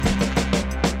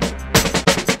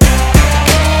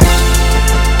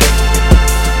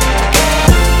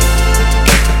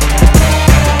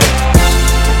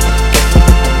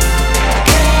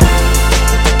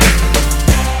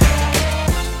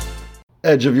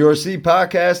Edge of Your Seat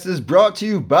podcast is brought to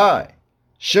you by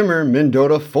Shimmer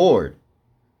Mendota Ford.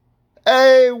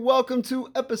 Hey, welcome to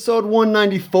episode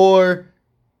 194.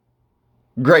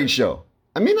 Great show.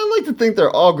 I like to think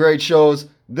they're all great shows.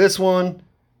 This one,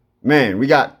 man, we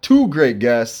got two great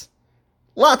guests.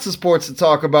 Lots of sports to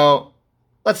talk about.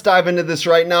 Let's dive into this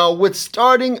right now with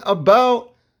starting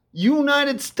about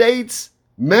United States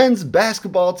men's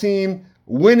basketball team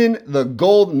winning the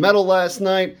gold medal last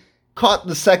night. Caught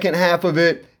the second half of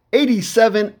it.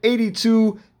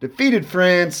 87-82, defeated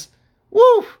France.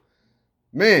 Woo!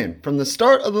 Man, from the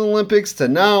start of the Olympics to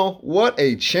now, what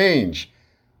a change.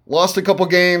 Lost a couple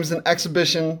games in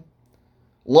exhibition.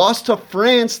 Lost to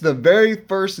France the very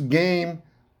first game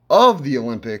of the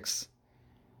Olympics.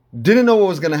 Didn't know what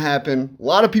was going to happen. A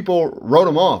lot of people wrote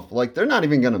them off. Like, they're not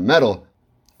even going to medal.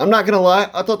 I'm not going to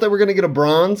lie. I thought they were going to get a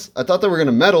bronze. I thought they were going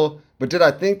to medal. But did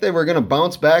I think they were going to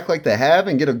bounce back like they have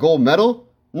and get a gold medal?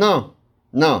 No.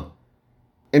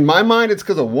 In my mind, it's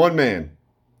because of one man.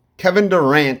 Kevin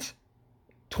Durant.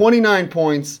 29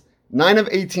 points, 9 of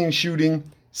 18 shooting,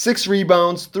 6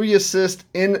 rebounds, 3 assists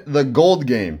in the gold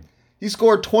game. He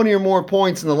scored 20 or more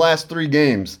points in the last 3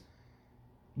 games.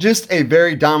 Just a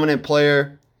very dominant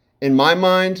player. In my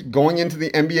mind, going into the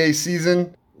NBA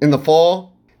season in the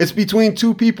fall, it's between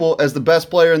two people as the best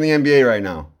player in the NBA right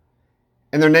now.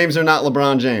 And their names are not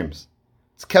LeBron James.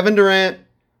 It's Kevin Durant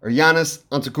or Giannis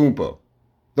Antetokounmpo.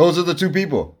 Those are the two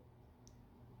people.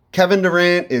 Kevin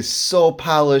Durant is so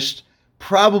polished,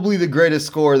 probably the greatest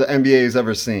scorer the NBA has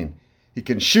ever seen. He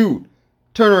can shoot,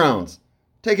 turnarounds,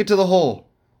 take it to the hole,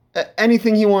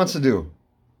 anything he wants to do.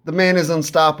 The man is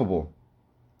unstoppable.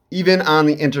 Even on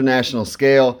the international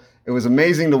scale, it was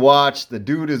amazing to watch. The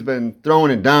dude has been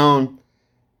throwing it down,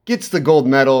 gets the gold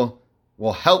medal,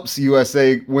 helps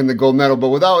USA win the gold medal, but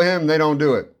without him, they don't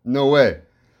do it. No way.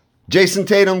 Jason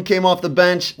Tatum came off the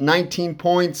bench, 19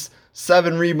 points,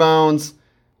 7 rebounds.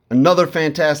 Another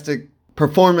fantastic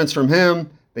performance from him.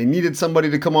 They needed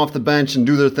somebody to come off the bench and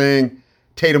do their thing.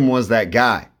 Tatum was that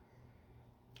guy.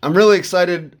 I'm really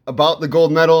excited about the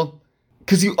gold medal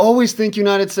because you always think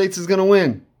United States is going to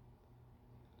win.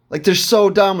 Like, they're so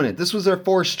dominant. This was their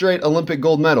 4th straight Olympic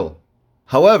gold medal.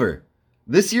 However,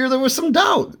 this year there was some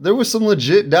doubt. There was some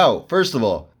legit doubt. First of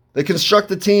all, they construct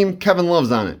the team. Kevin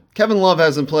Love's on it. Kevin Love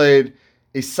hasn't played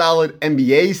a solid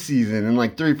NBA season in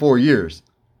like 3-4 years.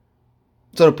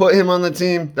 So to put him on the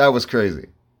team, that was crazy.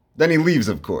 Then he leaves,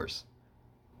 of course.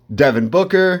 Devin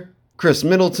Booker, Chris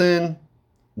Middleton,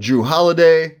 Jrue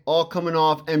Holiday, all coming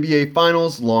off NBA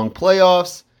Finals, long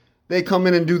playoffs. They come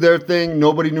in and do their thing.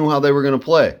 Nobody knew how they were going to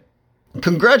play.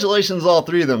 Congratulations, all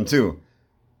 3 of them, too.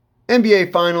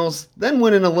 NBA Finals, then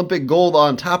win an Olympic gold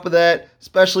on top of that,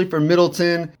 especially for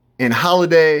Middleton and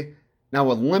Holiday.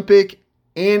 Now Olympic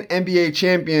and NBA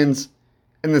champions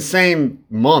in the same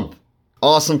month.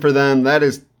 Awesome for them. That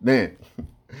is, man,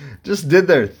 just did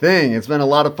their thing. It's been a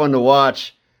lot of fun to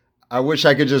watch. I wish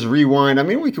I could just rewind.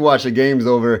 We could watch the games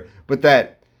over, but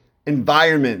that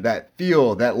environment, that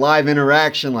feel, that live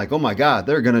interaction, like, oh my God,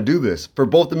 they're going to do this for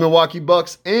both the Milwaukee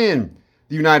Bucks and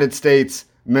the United States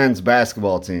men's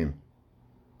basketball team.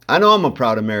 I know I'm a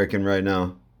proud American right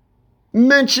now.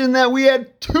 Mention that we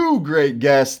had 2 great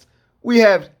guests. We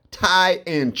have Ty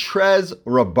and Trez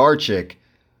Rabarchik,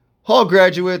 Hall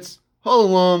graduates, Hall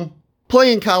alum,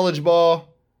 playing college ball.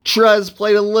 Trez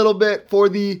played a little bit for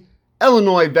the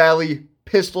Illinois Valley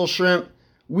Pistol Shrimp.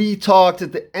 We talked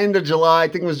at the end of July. I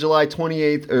think it was July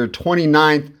 28th or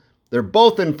 29th. They're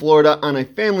both in Florida on a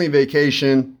family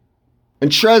vacation.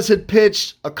 And Trez had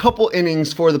pitched a couple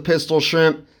innings for the Pistol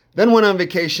Shrimp, then went on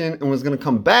vacation and was going to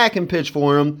come back and pitch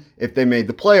for them if they made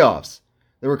the playoffs.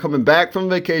 They were coming back from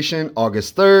vacation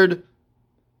August 3rd.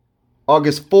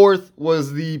 August 4th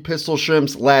was the Pistol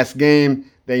Shrimp's last game.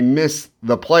 They missed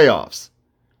the playoffs.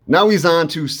 Now he's on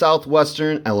to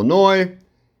Southwestern Illinois,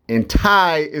 and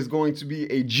Ty is going to be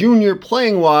a junior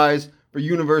playing wise for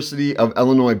University of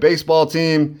Illinois baseball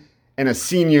team and a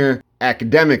senior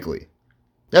academically.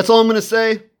 That's all I'm going to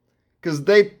say because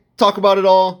they talk about it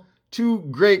all. 2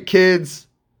 great kids.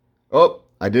 Oh,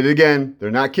 I did it again. They're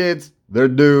not kids. They're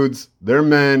dudes. They're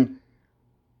men.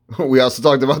 We also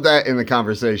talked about that in the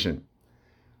conversation.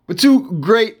 But 2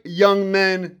 great young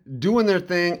men doing their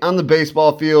thing on the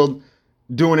baseball field,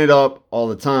 doing it up all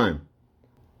the time.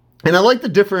 And I like the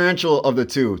differential of the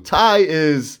 2. Ty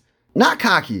is not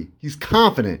cocky. He's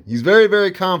confident. He's very,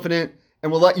 very confident and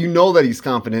will let you know that he's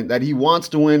confident, that he wants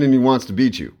to win and he wants to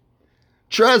beat you.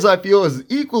 Trez, I feel, is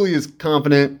equally as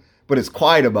confident, but is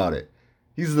quiet about it.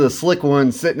 He's the slick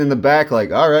one sitting in the back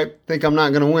like, all right, think I'm not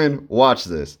going to win? Watch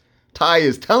this. Ty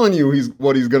is telling you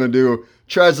what he's going to do.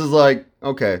 Trez is like,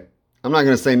 okay, I'm not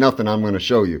going to say nothing, I'm going to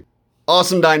show you.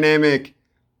 Awesome dynamic.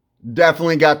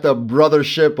 Definitely got the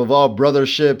brothership of all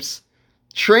brotherships.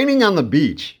 Training on the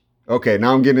beach. Okay,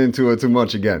 now I'm getting into it too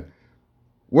much again.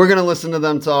 We're going to listen to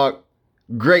them talk.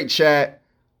 Great chat.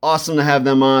 Awesome to have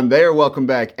them on. They are welcome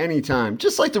back anytime,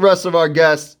 just like the rest of our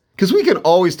guests, because we can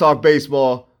always talk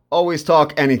baseball, always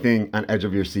talk anything on Edge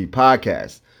of Your Seat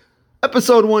podcast.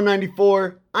 Episode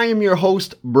 194. I am your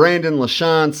host, Brandon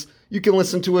LaChance. You can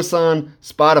listen to us on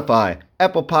Spotify,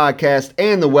 Apple Podcast,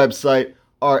 and the website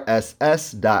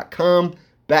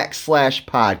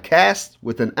rss.com/podcast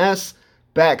with an S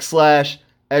 /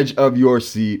 Edge of Your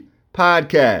Seat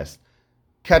podcast.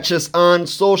 Catch us on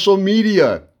social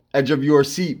media, Edge of Your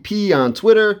Seat P on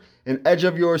Twitter and Edge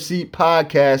of Your Seat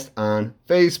podcast on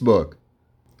Facebook.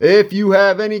 If you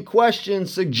have any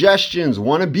questions, suggestions,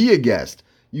 want to be a guest,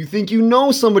 you think you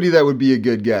know somebody that would be a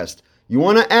good guest, you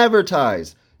want to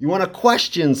advertise, you want to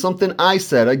question something I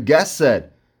said, a guest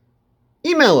said,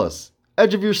 email us,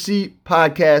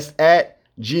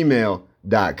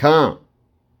 edgeofyourseatpodcast@gmail.com.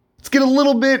 Let's get a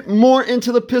little bit more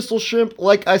into the Pistol Shrimp.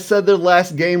 Like I said, their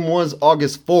last game was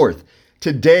August 4th.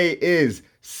 Today is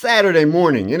Saturday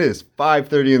morning. It is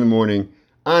 5:30 in the morning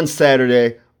on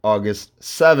Saturday, August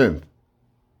 7th.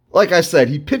 Like I said,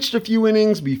 he pitched a few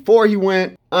innings before he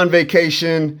went on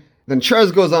vacation. Then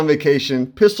Trez goes on vacation.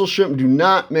 Pistol Shrimp do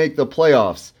not make the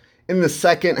playoffs. In the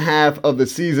second half of the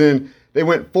season, they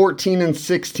went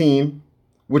 14-16,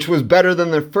 which was better than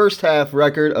their first half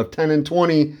record of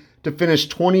 10-20 to finish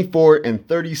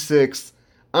 24-36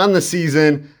 on the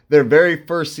season, their very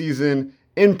first season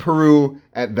in Peru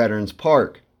at Veterans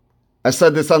Park. I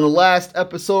said this on the last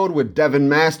episode with Devin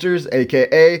Masters,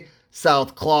 aka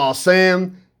South Claw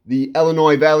Sam, the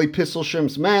Illinois Valley Pistol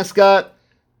Shrimp's mascot.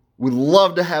 Would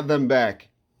love to have them back.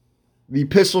 The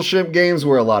Pistol Shrimp games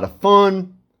were a lot of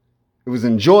fun. It was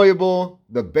enjoyable.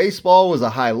 The baseball was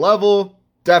a high level.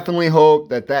 Definitely hope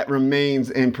that remains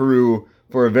in Peru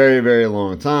for a very, very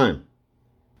long time.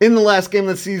 In the last game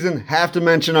of the season, have to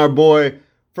mention our boy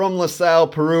from La Salle,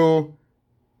 Peru.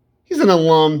 He's an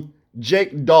alum,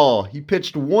 Jake Dahl. He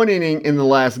pitched 1 inning in the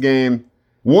last game.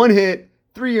 1 hit,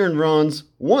 3 earned runs,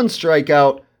 1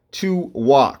 strikeout, 2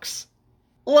 walks.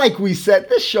 Like we said,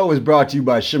 this show is brought to you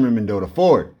by Shimmer Mendota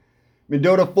Ford.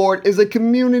 Mendota Ford is a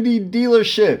community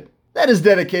dealership that is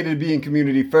dedicated to being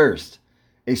community first.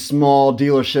 A small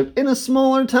dealership in a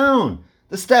smaller town.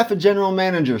 The staff of General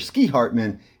Manager Ski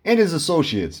Hartman and his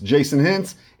associates, Jason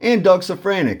Hintz and Doug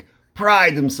Safranek,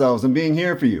 pride themselves in being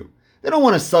here for you. They don't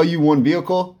want to sell you one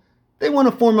vehicle. They want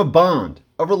to form a bond,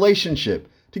 a relationship,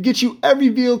 to get you every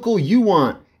vehicle you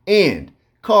want and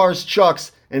cars,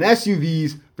 trucks, and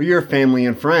SUVs for your family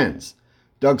and friends.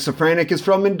 Doug Safranek is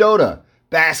from Mendota,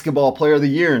 Basketball Player of the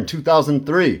Year in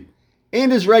 2003,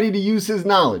 and is ready to use his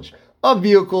knowledge of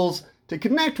vehicles to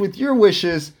connect with your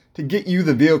wishes to get you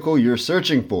the vehicle you're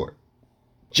searching for.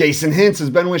 Jason Hintz has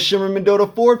been with Shimmer Mendota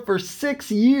Ford for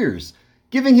 6 years,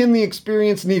 giving him the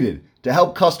experience needed to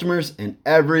help customers in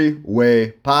every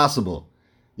way possible.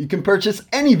 You can purchase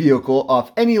any vehicle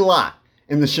off any lot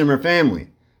in the Shimmer family.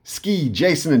 Ski,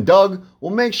 Jason, and Doug will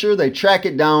make sure they track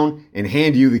it down and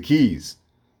hand you the keys.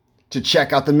 To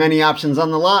check out the many options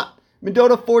on the lot,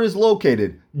 Mendota Ford is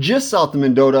located just south of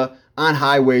Mendota on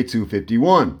Highway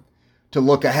 251. To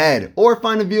look ahead or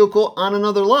find a vehicle on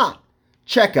another lot,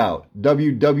 check out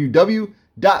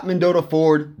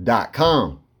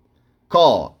www.mendotaford.com.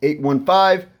 Call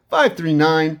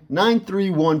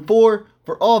 815-539-9314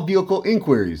 for all vehicle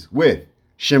inquiries with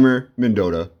Shimmer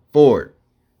Mendota Ford.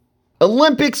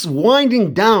 Olympics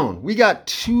winding down. We got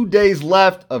 2 days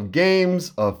left of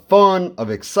games, of fun, of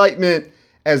excitement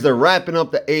as they're wrapping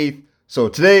up the 8th. So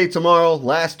today, tomorrow,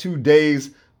 last 2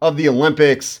 days of the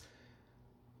Olympics.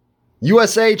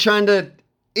 USA trying to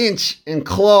inch and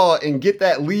claw and get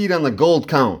that lead on the gold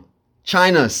count.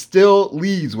 China still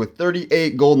leads with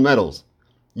 38 gold medals.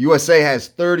 USA has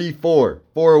 34,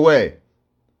 4 away.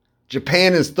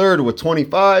 Japan is third with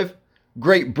 25.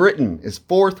 Great Britain is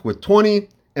fourth with 20.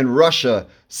 And Russia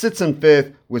sits in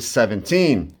 5th with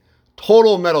 17.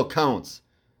 Total medal counts.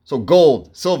 So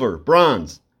gold, silver,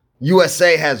 bronze.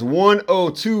 USA has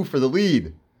 102 for the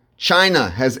lead. China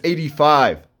has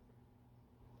 85.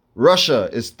 Russia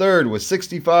is third with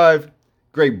 65.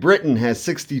 Great Britain has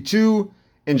 62.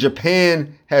 And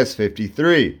Japan has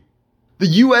 53. The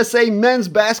USA men's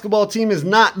basketball team is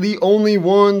not the only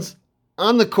ones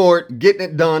on the court getting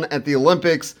it done at the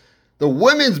Olympics. The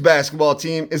women's basketball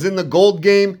team is in the gold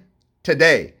game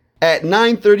today. At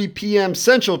 9:30 p.m.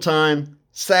 Central Time,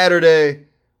 Saturday,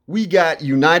 we got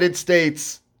United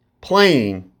States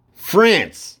playing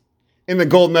France in the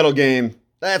gold medal game.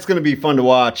 That's going to be fun to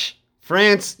watch.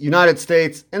 France, United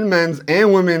States, and men's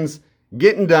and women's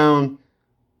getting down,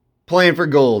 playing for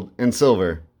gold and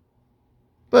silver.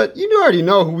 But you already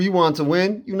know who we want to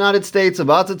win. United States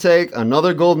about to take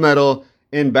another gold medal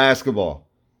in basketball.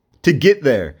 To get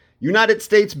there, United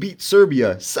States beat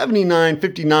Serbia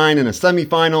 79-59 in a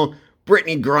semifinal.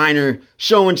 Brittany Griner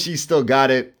showing she still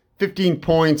got it. 15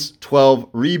 points, 12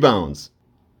 rebounds.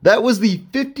 That was the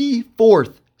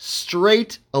 54th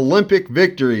straight Olympic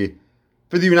victory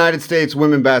for the United States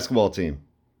women's basketball team.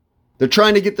 They're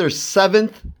trying to get their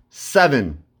 7th,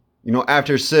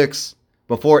 after 6,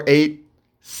 before 8,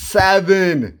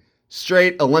 7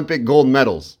 straight Olympic gold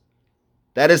medals.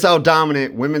 That is how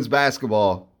dominant women's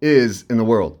basketball is in the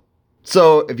world.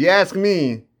 So if you ask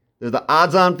me, they're the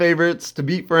odds-on favorites to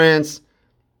beat France.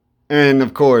 And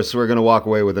of course, we're going to walk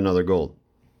away with another gold.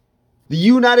 The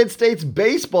United States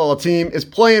baseball team is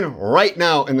playing right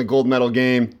now in the gold medal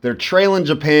game. They're trailing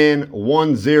Japan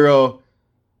 1-0.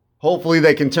 Hopefully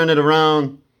they can turn it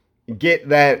around and get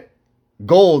that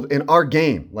gold in our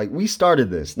game. Like we started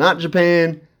this, not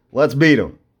Japan. Let's beat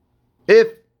them. If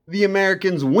the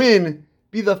Americans win,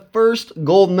 be the first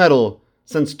gold medal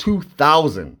since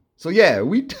 2000. So yeah,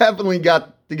 we definitely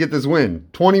got to get this win.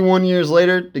 21 years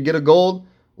later to get a gold.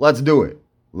 Let's do it.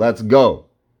 Let's go.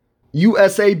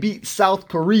 USA beat South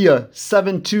Korea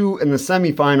 7-2 in the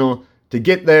semifinal to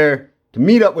get there to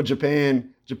meet up with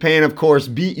Japan. Japan, of course,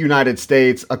 beat United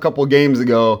States a couple games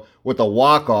ago with a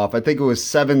walk-off. I think it was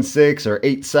 7-6 or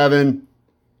 8-7.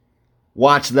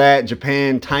 Watch that.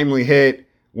 Japan, timely hit,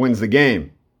 wins the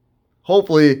game.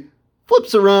 Hopefully,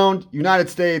 flips around. United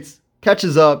States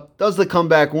catches up, does the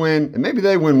comeback win, and maybe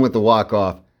they win with the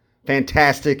walk-off.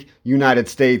 Fantastic United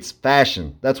States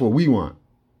fashion. That's what we want.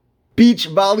 Beach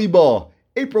volleyball.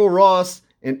 April Ross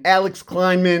and Alex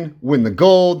Kleinman win the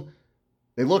gold.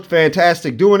 They looked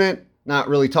fantastic doing it. Not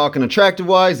really talking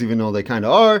attractive-wise, even though they kind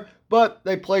of are. But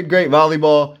they played great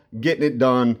volleyball, getting it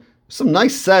done. Some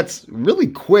nice sets, really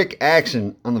quick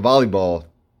action on the volleyball.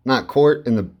 Not court,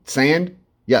 in the sand.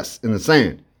 Yes, in the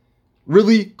sand.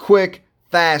 Really quick,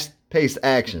 fast-paced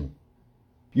action.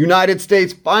 United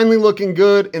States finally looking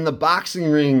good in the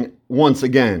boxing ring once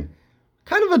again.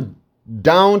 Kind of a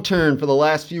downturn for the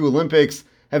last few Olympics.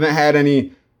 Haven't had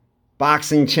any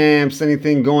boxing champs,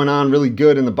 anything going on really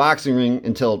good in the boxing ring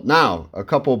until now. A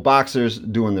couple boxers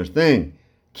doing their thing.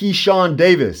 Keyshawn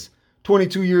Davis,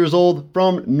 22 years old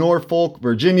from Norfolk,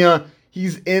 Virginia.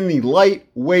 He's in the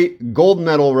lightweight gold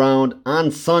medal round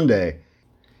on Sunday.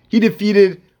 He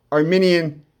defeated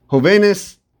Armenian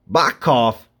Hovhannes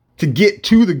Bakhov to get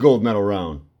to the gold medal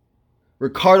round.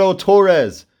 Ricardo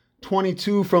Torres,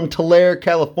 22 from Tulare,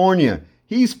 California.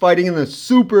 He's fighting in the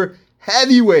super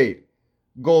heavyweight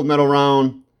gold medal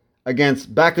round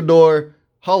against Bakhador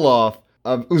Halov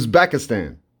of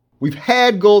Uzbekistan. We've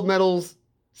had gold medals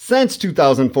since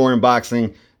 2004 in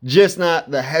boxing, just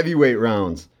not the heavyweight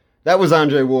rounds. That was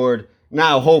Andre Ward.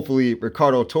 Now, hopefully,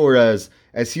 Ricardo Torres,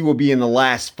 as he will be in the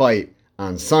last fight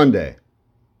on Sunday.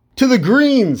 To the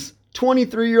greens,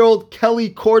 23-year-old Kelly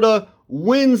Korda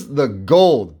wins the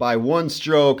gold by one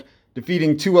stroke,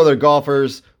 defeating two other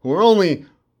golfers who are only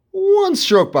one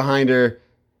stroke behind her.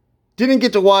 Didn't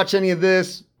get to watch any of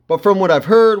this, but from what I've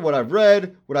heard, what I've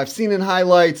read, what I've seen in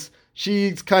highlights,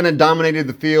 she's kind of dominated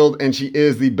the field and she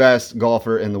is the best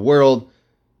golfer in the world.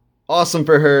 Awesome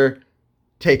for her.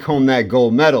 Take home that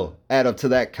gold medal. Add up to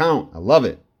that count. I love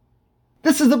it.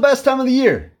 This is the best time of the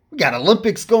year. We got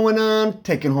Olympics going on,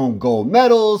 taking home gold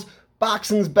medals.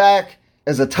 Boxing's back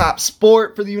as a top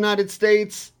sport for the United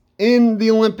States in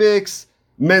the Olympics.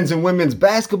 Men's and women's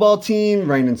basketball team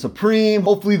reigning supreme.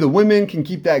 Hopefully the women can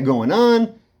keep that going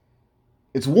on.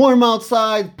 It's warm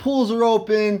outside. Pools are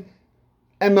open.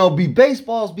 MLB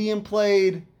baseball's being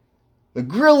played. The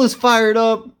grill is fired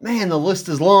up. Man, the list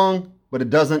is long, but it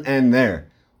doesn't end there.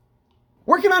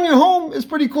 Working on your home is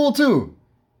pretty cool too.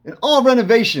 And all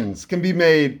renovations can be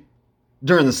made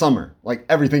during the summer, like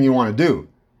everything you want to do.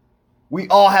 We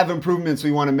all have improvements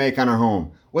we want to make on our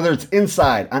home, whether it's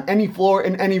inside, on any floor,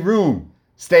 in any room.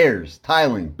 Stairs,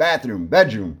 tiling, bathroom,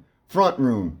 bedroom, front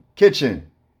room, kitchen.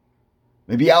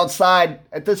 Maybe outside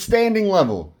at the standing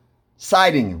level,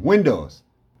 siding, windows.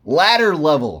 Ladder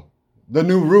level, the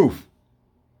new roof.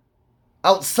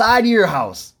 Outside of your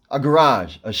house, a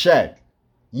garage, a shed.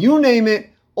 You name it,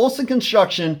 Olsen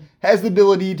Construction has the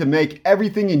ability to make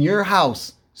everything in your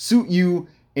house suit you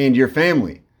and your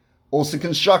family. Olsen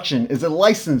Construction is a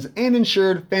licensed and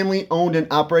insured family-owned and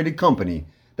operated company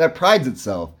that prides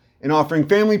itself in offering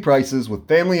family prices with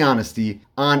family honesty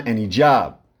on any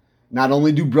job. Not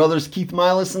only do brothers Keith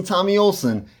Milas and Tommy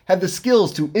Olsen have the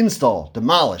skills to install,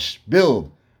 demolish,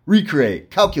 build,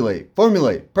 recreate, calculate,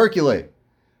 formulate, percolate.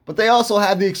 But they also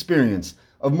have the experience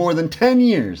of more than 10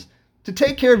 years to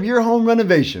take care of your home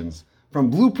renovations from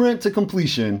blueprint to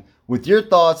completion with your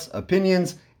thoughts,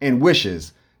 opinions, and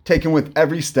wishes taken with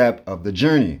every step of the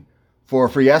journey. For a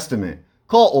free estimate,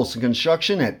 call Olson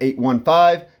Construction at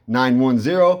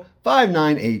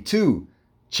 815-910-5982.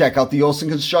 Check out the Olson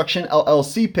Construction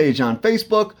LLC page on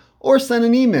Facebook or send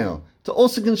an email to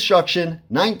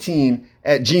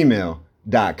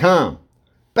olsonconstruction19@gmail.com.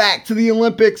 Back to the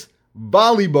Olympics,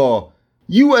 volleyball.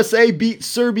 USA beat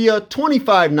Serbia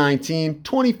 25-19,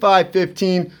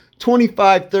 25-15,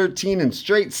 25-13 in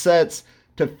straight sets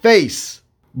to face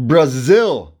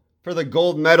Brazil for the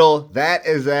gold medal. That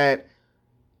is at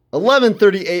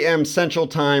 11:30 a.m. Central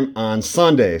Time on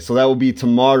Sunday, so that will be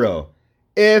tomorrow.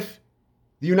 If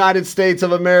the United States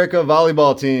of America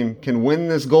volleyball team can win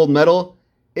this gold medal,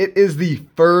 it is the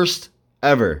first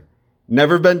ever.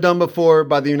 Never been done before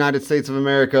by the United States of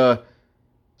America,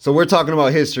 so we're talking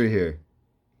about history here.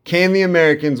 Can the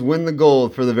Americans win the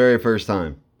gold for the very first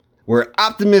time? We're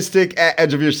optimistic at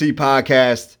Edge of Your Seat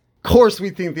podcast. Of course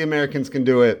we think the Americans can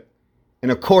do it, and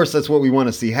of course that's what we want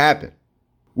to see happen.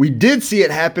 We did see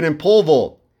it happen in pole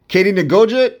vault. Katie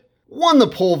Ngojit won the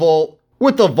pole vault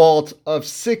with a vault of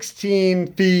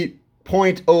 16 feet,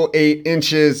 0.08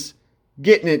 inches,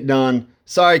 getting it done.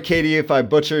 Sorry, Katie, if I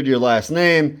butchered your last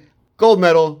name. Gold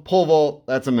medal, pole vault,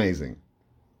 that's amazing.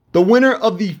 The winner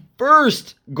of the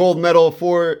first gold medal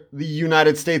for the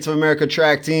United States of America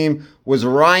track team was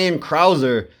Ryan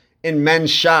Crouser in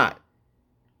men's shot.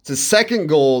 It's his second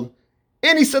gold,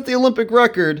 and he set the Olympic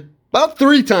record about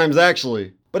 3 times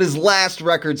actually. But his last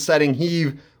record-setting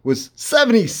heave was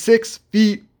 76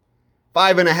 feet,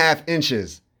 5.5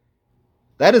 inches.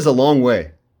 That is a long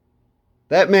way.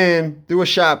 That man threw a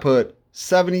shot put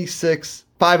 76,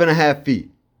 5.5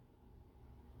 feet.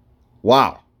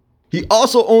 Wow. He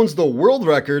also owns the world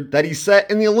record that he set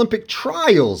in the Olympic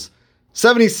trials,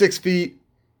 76 feet,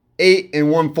 8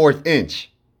 1/4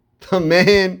 inch. The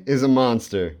man is a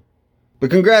monster. But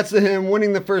congrats to him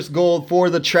winning the first gold for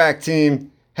the track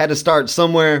team. Had to start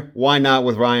somewhere, why not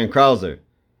with Ryan Crouser?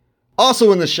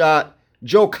 Also in the shot,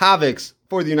 Joe Kovacs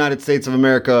for the United States of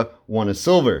America won a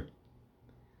silver.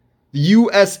 The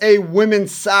USA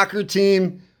women's soccer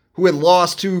team, who had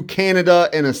lost to Canada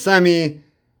in a semi,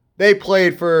 they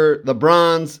played for the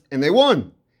bronze and they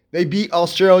won. They beat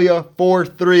Australia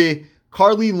 4-3.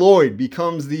 Carly Lloyd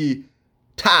becomes the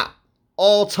top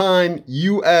all-time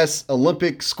US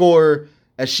Olympic scorer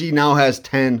as she now has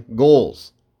 10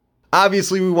 goals.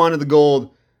 Obviously, we wanted the gold,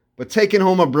 but taking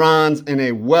home a bronze in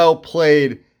a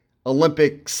well-played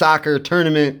Olympic soccer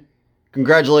tournament,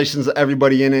 congratulations to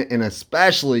everybody in it, and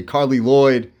especially Carly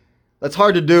Lloyd. That's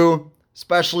hard to do,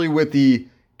 especially with the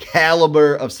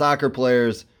caliber of soccer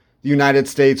players the United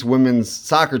States women's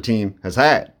soccer team has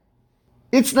had.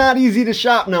 It's not easy to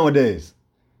shop nowadays.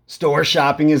 Store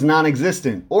shopping is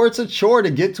non-existent, or it's a chore to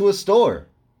get to a store.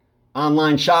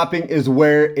 Online shopping is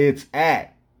where it's at.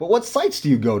 But what sites do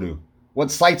you go to? What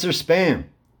sites are spam?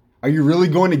 Are you really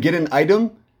going to get an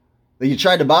item that you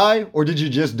tried to buy, or did you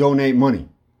just donate money?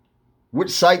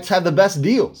 Which sites have the best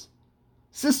deals?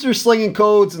 Sisters slinging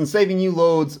codes and saving you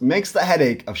loads makes the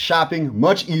headache of shopping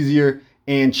much easier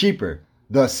and cheaper.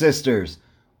 The Sisters,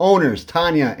 owners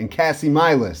Tanya and Cassie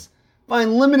Milas,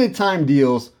 find limited time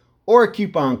deals or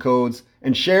coupon codes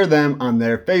and share them on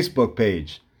their Facebook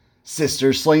page.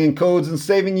 Sisters slinging codes and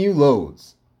saving you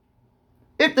loads.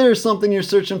 If there is something you're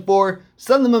searching for,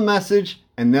 send them a message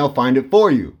and they'll find it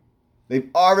for you. They've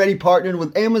already partnered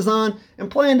with Amazon and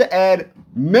plan to add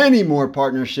many more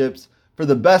partnerships for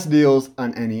the best deals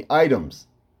on any items.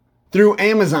 Through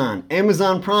Amazon,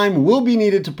 Amazon Prime will be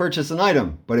needed to purchase an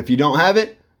item, but if you don't have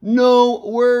it, no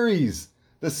worries.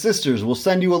 The Sisters will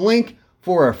send you a link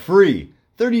for a free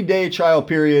 30-day trial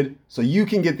period so you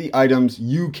can get the items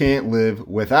you can't live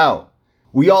without.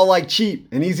 We all like cheap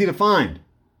and easy to find.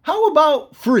 How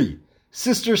about free?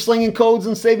 Sisters Slinging Codes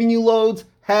and Saving You Loads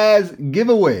has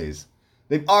giveaways.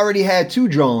 They've already had 2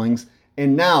 drawings,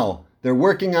 and now they're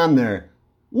working on their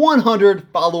 100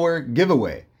 follower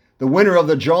giveaway. The winner of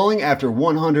the drawing after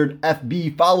 100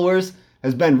 FB followers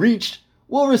has been reached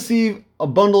will receive a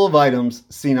bundle of items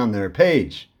seen on their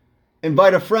page.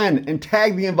 Invite a friend and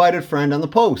tag the invited friend on the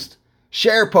post.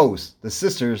 Share posts. The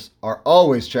sisters are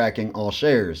always tracking all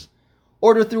shares.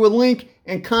 Order through a link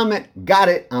and comment "Got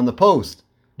it" on the post.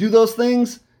 Do those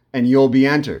things and you'll be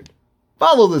entered.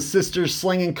 Follow the Sisters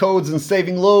Slinging Codes and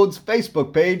Saving Loads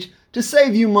Facebook page to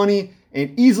save you money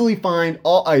and easily find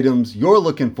all items you're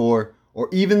looking for, or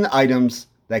even the items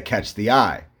that catch the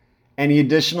eye. Any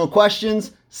additional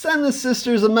questions? Send the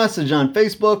sisters a message on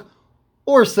Facebook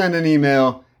or send an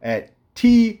email at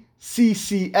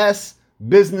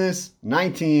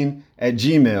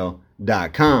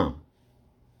tccsbusiness19@gmail.com.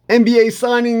 NBA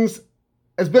signings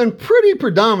has been pretty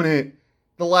predominant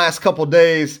the last couple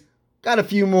days. Got a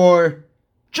few more.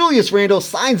 Julius Randle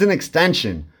signs an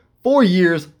extension. 4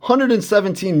 years,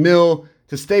 $117 million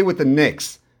to stay with the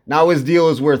Knicks. Now his deal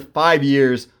is worth 5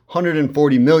 years,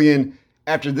 $140 million.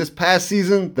 After this past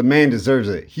season, the man deserves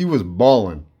it. He was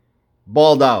balling.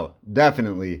 Balled out,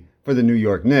 definitely, for the New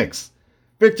York Knicks.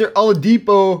 Victor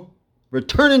Oladipo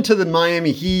returning to the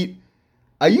Miami Heat.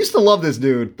 I used to love this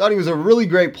dude. Thought he was a really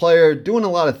great player, doing a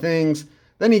lot of things.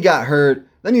 Then he got hurt.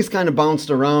 Then he's kind of bounced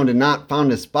around and not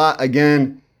found his spot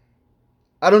again.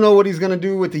 I don't know what he's going to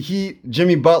do with the Heat.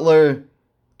 Jimmy Butler,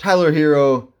 Tyler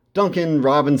Hero, Duncan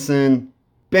Robinson,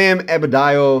 Bam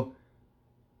Adebayo.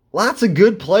 Lots of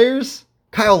good players.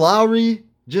 Kyle Lowry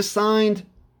just signed.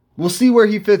 We'll see where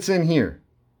he fits in here.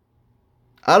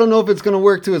 I don't know if it's going to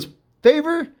work to his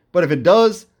favor, but if it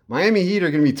does, Miami Heat are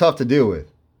going to be tough to deal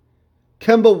with.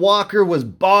 Kemba Walker was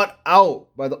bought out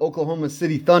by the Oklahoma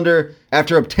City Thunder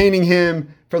after obtaining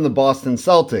him from the Boston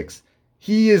Celtics.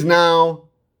 He is now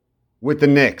with the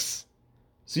Knicks.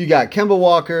 So you got Kemba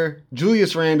Walker,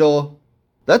 Julius Randle.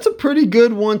 That's a pretty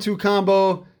good 1-2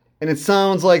 combo, and it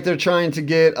sounds like they're trying to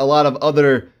get a lot of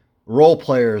other role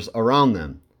players around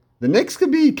them. The Knicks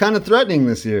could be kind of threatening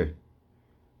this year,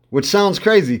 which sounds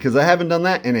crazy because I haven't done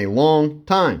that in a long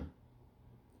time.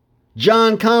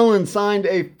 John Collins signed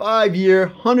a 5-year,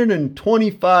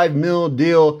 $125 million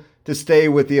deal to stay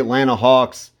with the Atlanta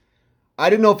Hawks. I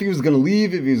didn't know if he was going to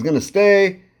leave, if he was going to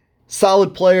stay.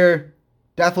 Solid player.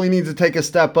 Definitely needs to take a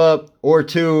step up or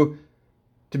two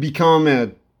to become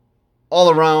an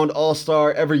all-around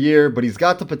all-star every year. But he's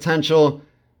got the potential.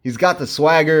 He's got the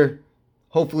swagger.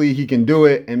 Hopefully he can do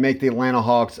it and make the Atlanta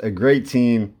Hawks a great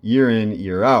team year in,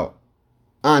 year out.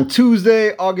 On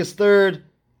Tuesday, August 3rd,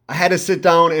 I had to sit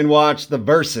down and watch the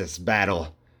Versus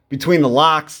battle between the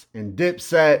Lox and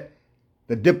Dipset,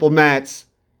 the Diplomats.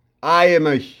 I am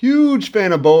a huge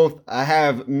fan of both. I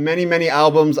have many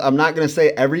albums. I'm not going to say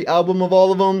every album of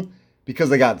all of them because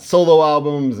they got solo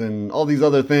albums and all these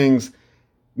other things,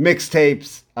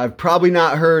 mixtapes. I've probably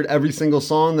not heard every single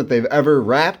song that they've ever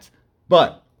rapped,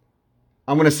 but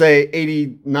I'm going to say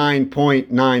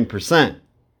 89.9%.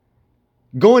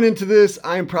 Going into this,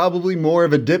 I am probably more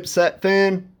of a Dipset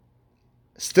fan.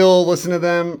 Still listen to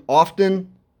them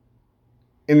often.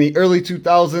 In the early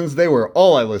 2000s, they were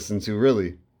all I listened to,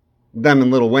 really. Them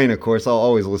and Lil Wayne, of course. I'll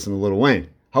always listen to Lil Wayne.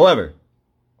 However,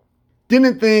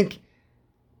 didn't think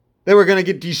they were going to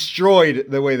get destroyed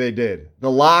the way they did. The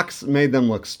Lox made them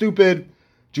look stupid.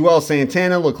 Joel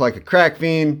Santana looked like a crack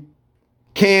fiend.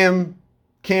 Cameron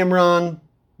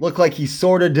looked like he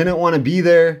sort of didn't want to be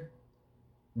there.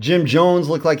 Jim Jones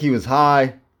looked like he was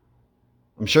high.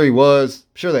 I'm sure he was.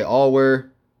 I'm sure they all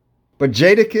were. But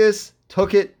Jadakiss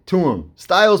took it to him.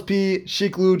 Styles P,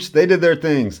 Sheek Louch, they did their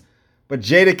things. But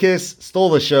Jadakiss stole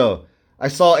the show. I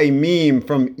saw a meme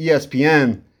from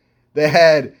ESPN that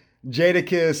had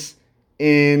Jadakiss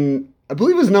in, I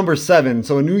believe it was number 7.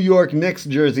 So a New York Knicks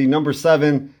jersey, number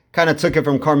 7. Kind of took it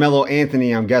from Carmelo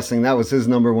Anthony, I'm guessing. That was his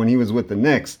number when he was with the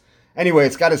Knicks. Anyway,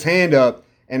 it's got his hand up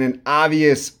and an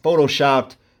obvious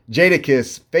photoshopped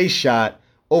Jadakiss face shot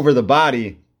over the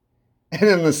body. And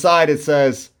on the side it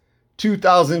says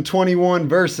 2021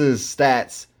 Versus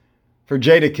stats for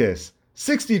Jadakiss.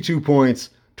 62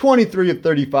 points, 23 of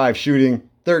 35 shooting,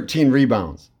 13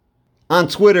 rebounds. On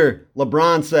Twitter,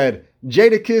 LeBron said,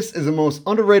 Jadakiss is the most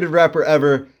underrated rapper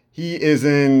ever. He is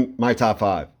in my top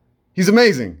 5. He's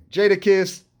amazing.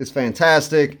 Jadakiss is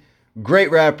fantastic.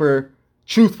 Great rapper,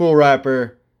 truthful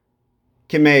rapper,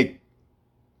 can make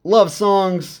love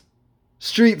songs,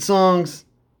 street songs,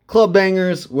 club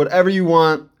bangers, whatever you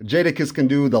want. Jadakiss can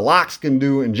do, the Lox can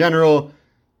do in general.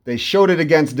 They showed it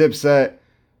against Dipset.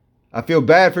 I feel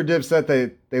bad for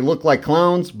Dipset. They look like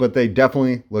clowns, but they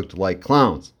definitely looked like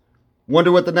clowns.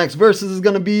 Wonder what the next Versus is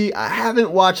going to be. I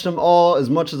haven't watched them all as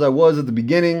much as I was at the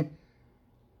beginning.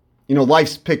 You know,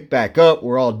 life's picked back up.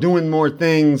 We're all doing more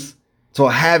things. So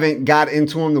I haven't got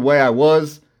into them the way I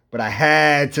was, but I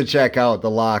had to check out the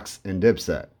Lox and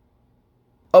Dipset.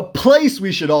 A place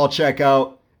we should all check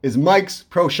out is Mike's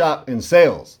Pro Shop and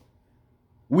Sales.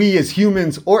 We as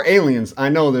humans or aliens, I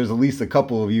know there's at least a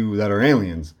couple of you that are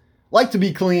aliens, like to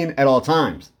be clean at all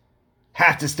times.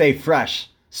 Have to stay fresh,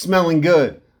 smelling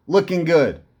good, looking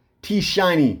good, teeth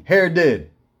shiny, hair did,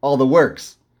 all the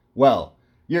works. Well,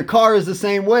 your car is the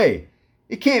same way.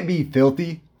 It can't be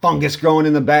filthy, fungus growing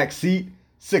in the back seat,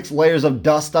 6 layers of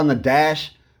dust on the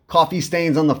dash, coffee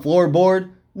stains on the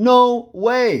floorboard. No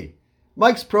way.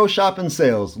 Mike's Pro Shop and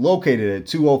Sales, located at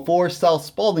 204 South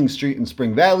Spalding Street in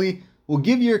Spring Valley, will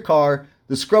give your car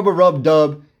the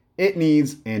scrub-a-rub-dub it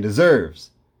needs and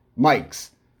deserves. Mike's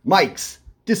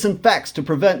disinfects to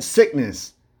prevent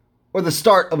sickness or the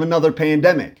start of another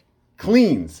pandemic.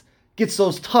 Cleans, gets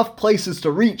those tough places to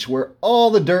reach where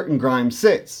all the dirt and grime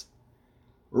sits.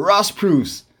 Rust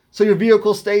proofs, so your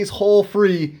vehicle stays hole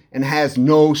free and has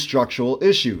no structural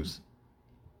issues.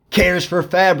 Cares for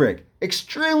fabric,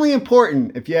 extremely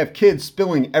important if you have kids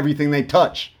spilling everything they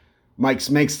touch.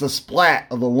 Mike's makes the splat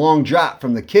of the long drop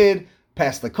from the kid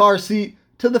past the car seat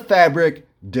to the fabric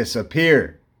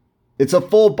disappear. It's a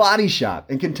full body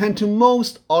shop and can tend to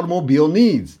most automobile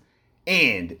needs,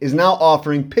 and is now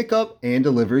offering pickup and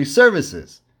delivery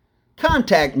services.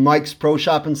 Contact Mike's Pro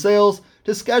Shop and Sales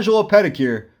to schedule a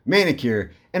pedicure,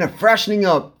 manicure, and a freshening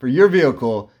up for your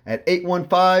vehicle at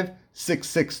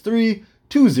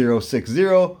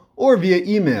 815-663-2060 or via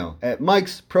email at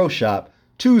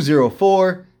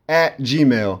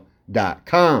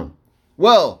mikesproshop204@gmail.com.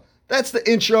 Well, that's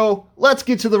the intro. Let's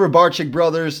get to the Rybarczyk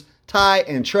brothers, Ty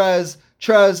and Trez.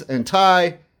 Trez and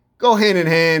Ty go hand in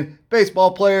hand. Baseball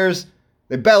players,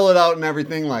 they battle it out and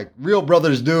everything like real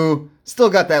brothers do. Still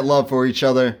got that love for each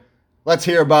other. Let's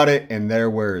hear about it in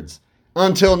their words.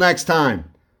 Until next time,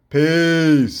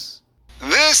 peace.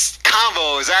 This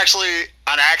convo is actually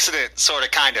an accident, sort of,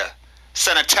 kind of.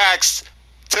 Sent a text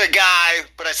to a guy,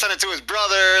 but I sent it to his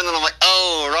brother, and then I'm like,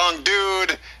 oh, wrong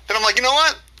dude. Then I'm like, you know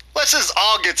what? Let's just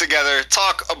all get together,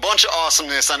 talk a bunch of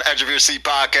awesomeness on Edge of Your Seat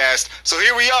podcast. So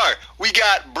here we are. We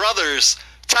got brothers,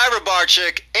 Ty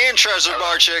Rybarczyk and Trez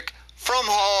Rybarczyk from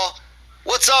Hall.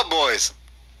 What's up, boys?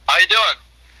 How you doing?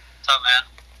 What's up, man?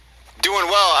 Doing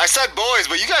well. I said boys,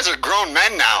 but you guys are grown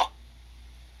men now.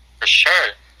 For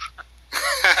sure.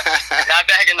 Not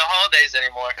back in the holidays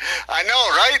anymore. I know,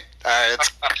 right? It's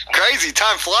crazy.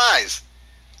 Time flies.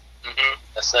 Mm-hmm.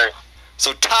 Yes, sir.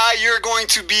 So, Ty, you're going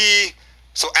to be,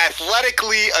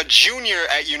 athletically a junior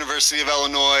at University of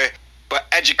Illinois, but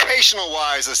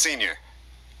educational-wise a senior.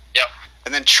 Yep.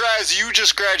 And then, Trez, you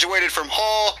just graduated from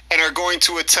Hall and are going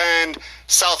to attend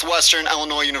Southwestern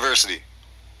Illinois University.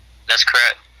 That's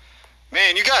correct.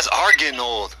 Man, you guys are getting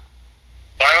old.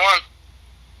 21.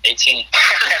 18.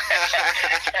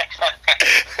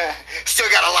 Still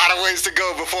got a lot of ways to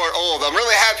go before old. I'm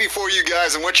really happy for you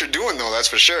guys and what you're doing, though, that's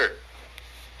for sure.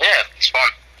 Yeah, it's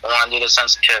fun. I want to do this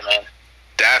since a kid, man.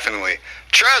 Definitely.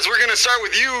 Trez, we're going to start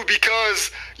with you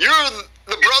because you're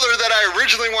the brother that I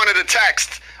originally wanted to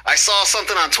text. I saw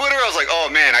something on Twitter. I was like, oh,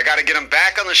 man, I got to get him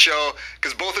back on the show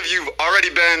because both of you have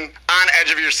already been on Edge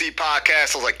of Your Seat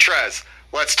podcast. I was like, Trez,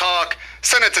 let's talk.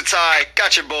 Send it to Ty.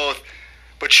 Got you both.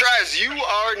 But Trez, you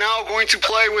are now going to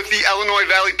play with the Illinois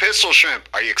Valley Pistol Shrimp.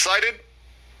 Are you excited?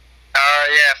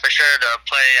 Yeah, for sure, to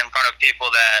play in front of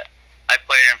people that I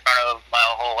played in front of my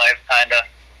whole life, kind of.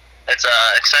 It's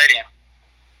exciting.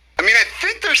 I mean, I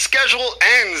think their schedule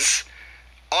ends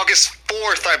August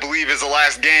 4th, I believe, is the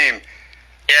last game.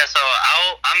 Yeah, so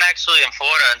I'm actually in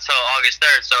Florida until August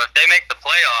 3rd, so if they make the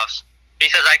playoffs, he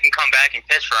says I can come back and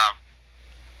pitch for him.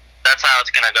 That's how it's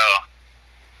going to go.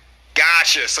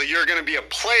 Gotcha. So you're going to be a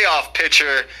playoff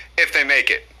pitcher if they make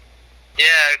it.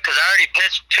 Yeah, because I already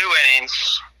pitched 2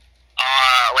 innings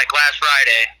last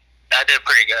Friday. I did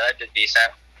pretty good. I did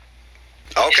decent.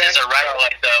 Okay. It's just a runner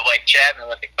like Chapman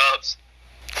with the Cubs.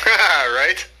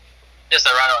 Right? Just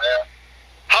a runner, yeah.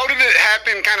 How did it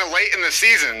happen kind of late in the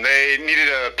season? They needed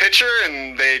a pitcher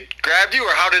and they grabbed you,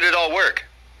 or how did it all work?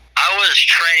 I was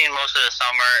training most of the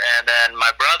summer, and then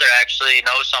my brother actually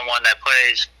knows someone that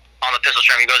plays on the Pistol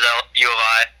Shrimp. He goes to U of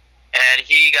I, and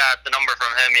he got the number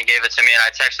from him. He gave it to me, and I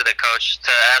texted the coach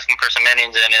to ask him for some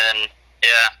innings, and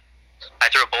yeah, I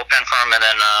threw a bullpen for him, and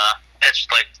then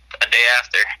pitched like a day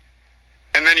after.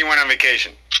 And then you went on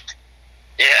vacation.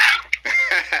 Yeah.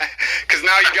 Because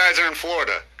now you guys are in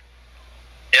Florida.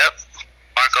 Yep.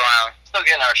 Marco Island. Still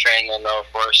getting our training in, though,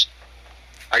 of course.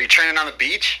 Are you training on the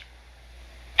beach?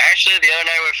 Actually, the other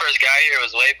night when we first got here, it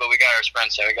was late, but we got our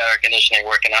sprints in. We got our conditioning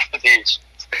working on the beach.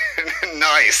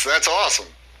 Nice. That's awesome.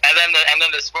 And then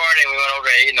this morning, we went over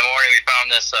at 8 in the morning. We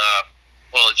found this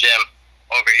little gym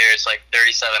over here. It's like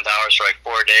 $37 for like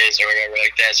 4 days or whatever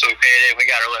like that. So we paid it. We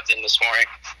got our lift in this morning.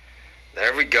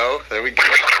 There we go. There we go.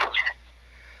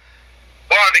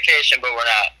 We're on vacation, but we're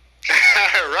not.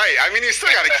 Right. I mean, you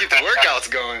still got to keep the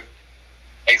workouts going.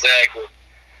 Exactly.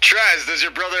 Trez, does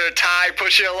your brother Ty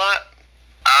push you a lot?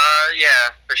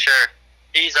 Yeah, for sure.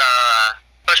 He's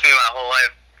pushed me my whole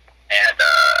life, and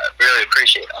really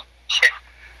appreciate him.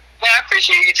 Yeah, I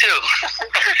appreciate you too.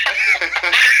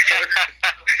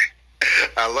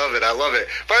 I love it. I love it.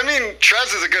 But I mean,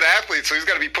 Trez is a good athlete, so he's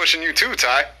got to be pushing you too,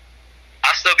 Ty.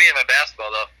 I'll still beat him in basketball,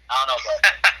 though. I don't know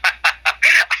about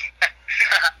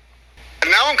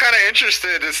Now I'm kind of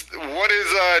interested. What is,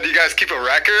 do you guys keep a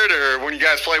record, or when you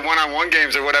guys play one-on-one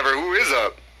games or whatever, who is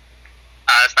up?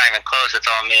 It's not even close. It's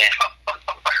all me.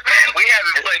 We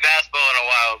haven't played basketball in a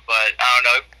while, but I don't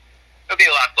know. It'll be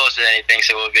a lot closer than he thinks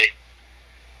it will be.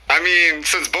 I mean,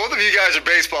 since both of you guys are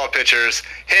baseball pitchers,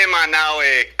 him on now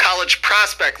a college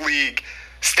prospect league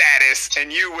status,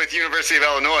 and you with University of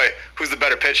Illinois, who's the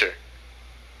better pitcher?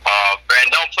 Oh,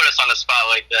 Brandon, don't put us on the spot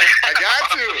like that. I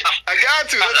got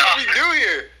to. That's what we do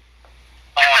here.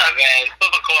 Oh, man.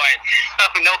 Flip a coin.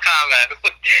 No comment.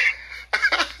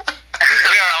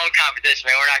 We're our own competition,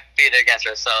 man. We're not competing against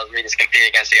ourselves. We just compete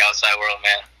against the outside world,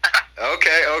 man.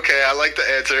 Okay. I like the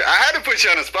answer. I had to put you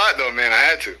on the spot, though, man. I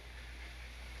had to.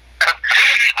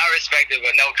 I respect it,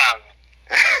 but no comment.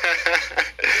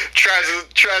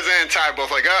 Trez and Ty both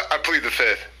like, I plead the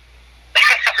fifth.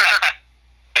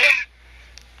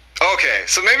 Okay,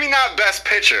 so maybe not best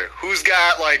pitcher. Who's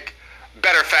got, like,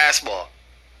 better fastball?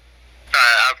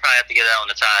 I'll probably have to give that one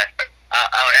to Ty.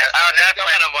 I'll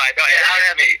definitely have one.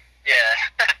 That's me. Yeah.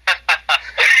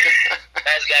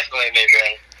 That's definitely me,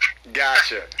 man.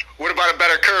 Gotcha. What about a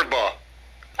better curveball?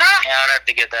 Yeah, I'd have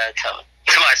to get that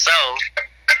to myself.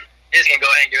 He's going to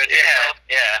go ahead and give it to himself.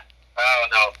 Yeah. I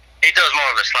don't know. He throws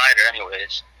more of a slider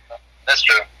anyways. That's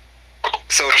true.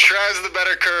 So Trez the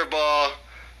better curveball,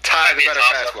 Ty the better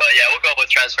fastball. But yeah, we'll go with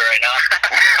Trez for right now.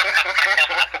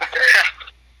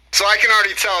 So I can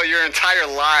already tell your entire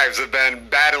lives have been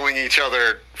battling each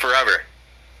other forever.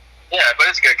 Yeah, but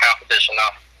it's good competition,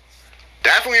 though.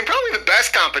 Definitely, and probably the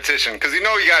best competition, because you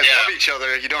know you guys love each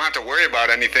other. You don't have to worry about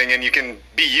anything, and you can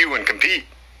be you and compete.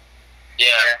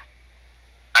 Yeah.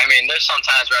 I mean, there's some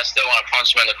times where I still want to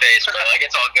punch him in the face, but, like,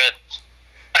 it's all good.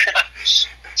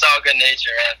 It's all good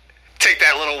nature, man. Take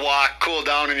that little walk, cool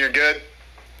down, and you're good?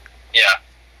 Yeah.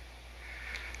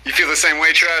 You feel the same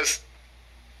way, Trez?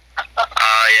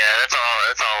 Yeah, that's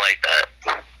all like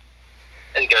that.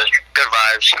 It's good. Good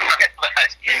vibes.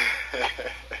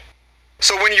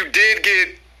 So when you did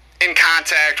get in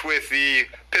contact with the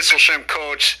Pistol Shrimp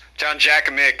coach, John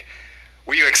Jakimick,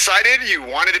 were you excited? You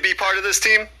wanted to be part of this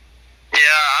team? Yeah,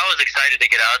 I was excited to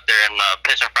get out there and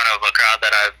pitch in front of a crowd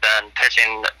that I've been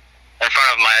pitching in front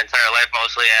of my entire life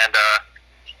mostly, and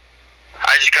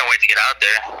I just couldn't wait to get out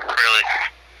there, really.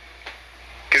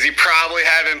 Because you probably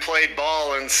haven't played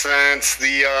ball since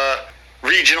the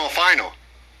regional final.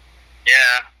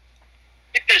 Yeah.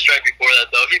 He pitched right before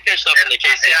that, though. He pitched up in the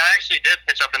KCL. Yeah, I actually did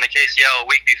pitch up in the KCL a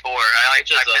week before. I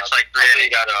pitched like 3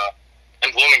 innings.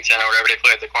 In Bloomington or whatever they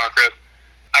play at the Corn Crib.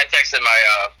 I texted my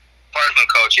Parkland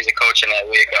coach. He's a coach in that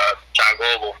league, John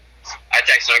Global. I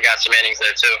texted him and got some innings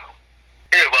there, too.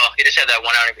 He did well. He just had that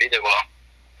one outing, but he did well.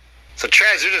 So,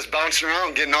 Trez, you're just bouncing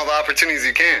around getting all the opportunities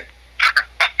you can.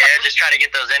 Yeah, just trying to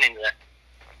get those innings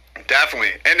in.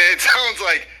 Definitely. And it sounds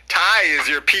like Ty is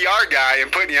your PR guy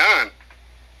and putting you on.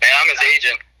 Man, I'm his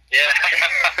agent. Yeah.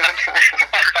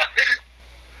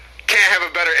 Can't have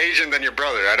a better agent than your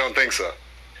brother. I don't think so.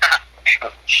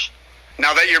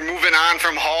 Now that you're moving on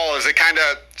from Hall, is it kind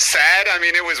of sad? I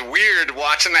mean, it was weird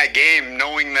watching that game,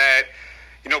 knowing that,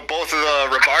 you know, both of the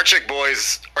Rabarchik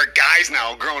boys are guys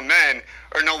now, grown men,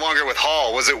 are no longer with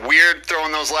Hall. Was it weird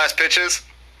throwing those last pitches?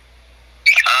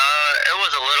 It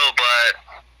was a little, but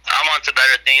I'm on to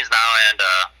better things now, and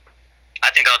I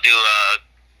think I'll do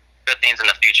good things in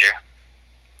the future.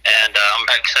 And I'm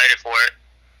excited for it.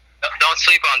 Don't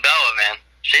sleep on Bella, man.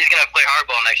 She's going to play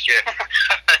hardball next year.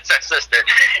 That's our sister.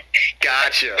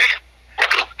 Gotcha.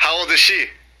 How old is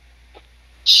she?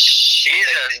 She's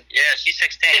 16.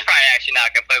 She's probably actually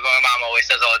not going to play, but my mom always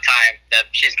says all the time that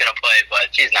she's going to play, but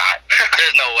she's not.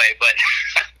 There's no way, but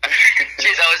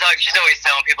she's always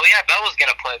telling people, yeah, Bella's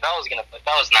going to play. Bella's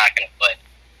not going to play.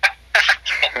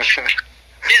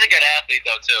 She's a good athlete,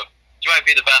 though, too. She might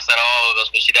be the best out of all of us,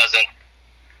 but she doesn't.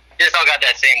 She just don't got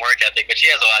that same work ethic, but she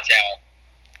has a lot of talent.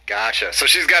 Gotcha. So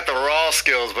she's got the raw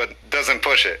skills, but doesn't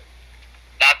push it.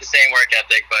 Not the same work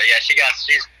ethic, but yeah,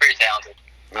 she's pretty talented.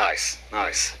 Nice.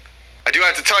 I do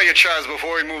have to tell you, Charles,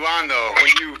 before we move on, though, when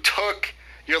you took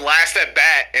your last at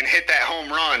bat and hit that home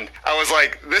run, I was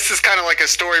like, this is kind of like a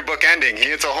storybook ending. He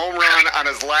hits a home run on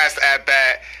his last at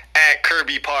bat at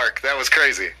Kirby Park. That was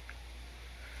crazy.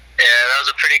 Yeah, that was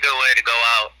a pretty good way to go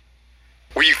out.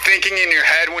 Were you thinking in your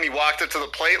head when you walked up to the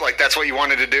plate, like that's what you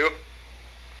wanted to do?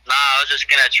 Nah, I was just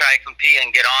going to try to compete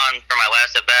and get on for my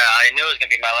last at bat. I knew it was going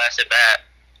to be my last at bat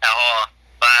at Hall,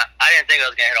 but I didn't think I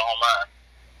was going to hit a home run.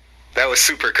 That was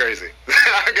super crazy.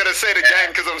 I got to say it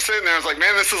again because I'm sitting there. I was like,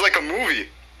 man, this is like a movie.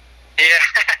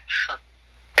 Yeah.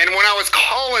 And when I was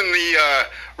calling the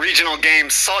regional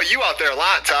games, saw you out there a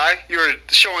lot, Ty. You were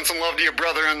showing some love to your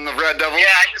brother and the Red Devils.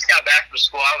 Yeah, I just got back from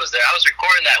school. I was there. I was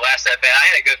recording that last at bat. I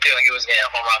had a good feeling he was getting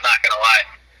a home run. I'm not gonna lie.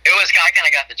 I kind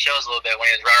of got the chills a little bit when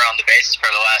he was running around the bases for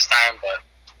the last time, but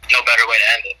no better way to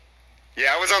end it.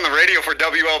 Yeah, I was on the radio for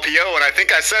WLPO, and I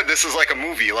think I said this is like a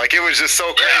movie. Like, it was just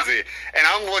so crazy. Yeah. And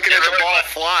I'm looking at the ball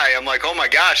fly. I'm like, oh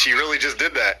my gosh, he really just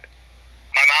did that.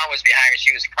 My mom was behind me.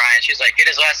 She was crying. She was like,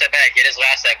 get his last at bat, get his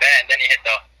last at bat. And then he hit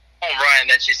the home run, and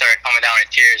then she started coming down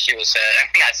in tears. She was sad.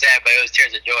 Not sad, but it was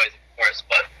tears of joy, of course.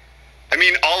 But I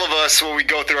mean, all of us, when we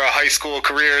go through our high school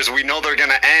careers, we know they're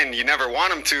going to end. You never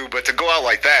want them to, but to go out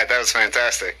like that was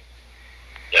fantastic.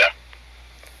 Yeah.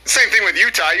 Same thing with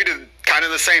you, Ty. You did kind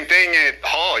of the same thing at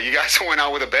Hall. You guys went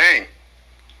out with a bang.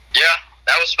 Yeah,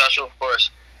 that was special, of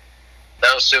course.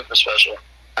 That was super special.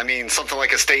 I mean, something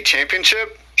like a state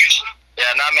championship? Yeah,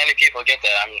 not many people get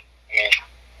that. I mean,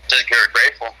 just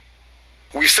grateful.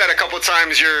 We've said a couple of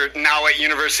times you're now at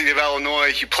University of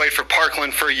Illinois. You played for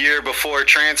Parkland for a year before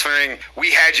transferring.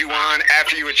 We had you on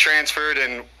after you had transferred,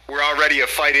 and we're already a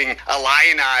Fighting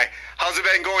Illini. How's it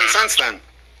been going since then?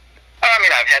 I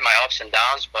mean, I've had my ups and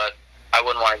downs, but I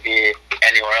wouldn't want to be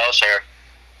anywhere else or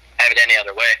have it any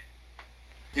other way.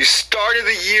 You started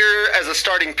the year as a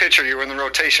starting pitcher. You were in the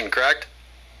rotation, correct?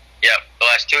 Yep, the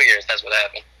last 2 years, that's what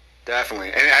happened. Definitely.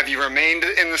 And have you remained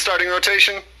in the starting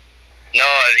rotation? No,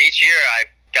 each year I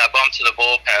got bumped to the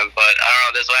bullpen, but I don't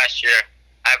know, this last year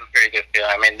I have a pretty good feeling.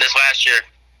 I mean, this last year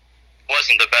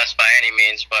wasn't the best by any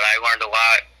means, but I learned a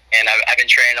lot, and I've been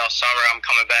training all summer. I'm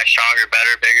coming back stronger,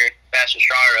 better, bigger, faster,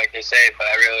 stronger, like they say, but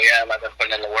I really am. I've been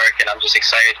putting in the work, and I'm just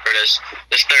excited for this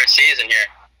third season here,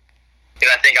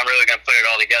 because I think I'm really going to put it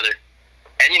all together.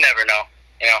 And you never know.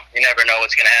 You never know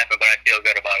what's going to happen, but I feel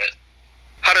good about it.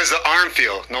 How does the arm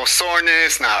feel? No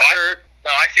soreness, not hurt? No,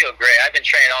 I feel great. I've been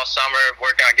training all summer,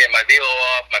 working on getting my velo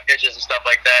off, my pitches and stuff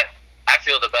like that. I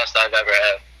feel the best I've ever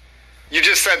had. You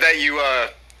just said that you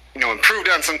improved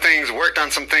on some things, worked on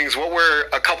some things. What were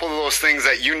a couple of those things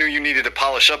that you knew you needed to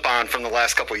polish up on from the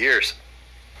last couple of years?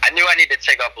 I knew I needed to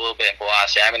take up a little bit in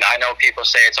velocity. I mean, I know people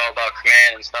say it's all about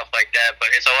command and stuff like that, but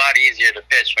it's a lot easier to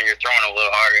pitch when you're throwing a little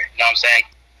harder. You know what I'm saying?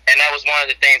 And that was one of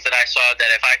the things that I saw, that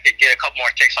if I could get a couple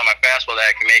more ticks on my fastball, that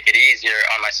I could make it easier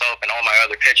on myself and all my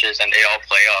other pitches, and they all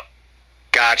play up.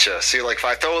 Gotcha. So you're like, if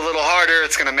I throw a little harder,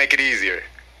 it's going to make it easier.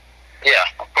 Yeah,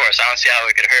 of course. I don't see how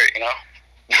it could hurt,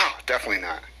 No, definitely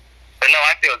not. But no,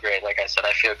 I feel great. Like I said,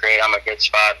 I feel great. I'm a good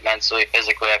spot mentally,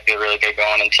 physically. I feel really good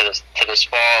going into this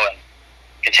fall and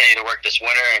continue to work this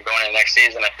winter and going into next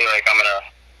season. I feel like I'm in a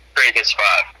pretty good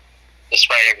spot.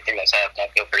 Despite everything that's happened,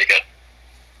 I feel pretty good.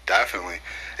 Definitely.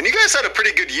 And you guys had a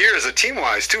pretty good year as a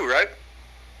team-wise, too, right?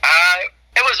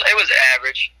 It was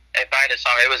average. If I had to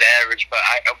sum it was average, but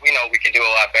we know we can do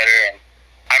a lot better. And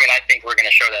I mean, I think we're going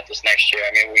to show that this next year.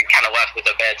 I mean, we kind of left with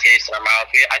a bad taste in our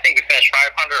mouth. I think we finished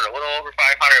 500, a little over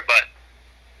 500, but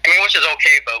I mean, which is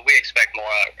okay, but we expect more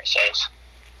out of ourselves.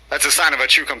 That's a sign of a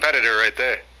true competitor right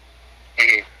there.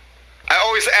 Mm-hmm. I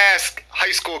always ask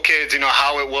high school kids,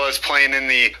 how it was playing in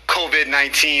the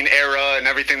COVID-19 era and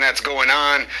everything that's going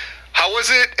on. How was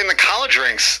it in the college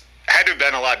ranks? Had to have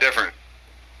been a lot different.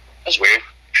 That was weird.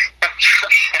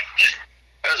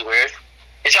 That was weird.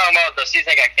 You talking about the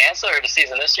season that got canceled or the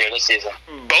season this year, this season?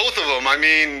 Both of them. I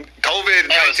mean,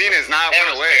 COVID-19 is not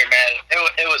went away. Weird, man.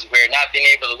 It was weird. Not being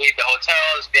able to leave the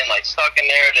hotels, being stuck in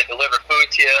there to deliver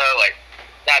food to you,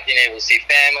 not being able to see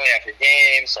family after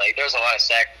games. There's a lot of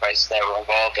sacrifices that were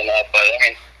involved in that. But, I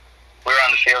mean, we were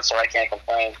on the field, so I can't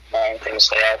complain. Everything to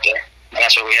stay out there. And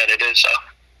that's what we had to do, so.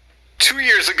 2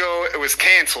 years ago, it was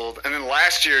canceled. And then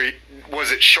last year,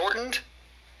 was it shortened?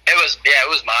 It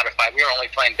was modified. We were only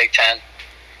playing Big Ten.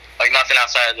 Nothing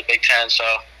outside of the Big Ten, so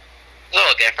it's a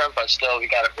little different, but still, we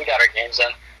got our games in.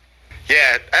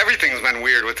 Yeah, everything's been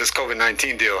weird with this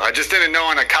COVID-19 deal. I just didn't know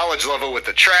on a college level with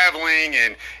the traveling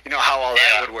and how all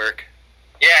that would work.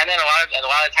 Yeah, and then a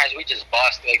lot of times we just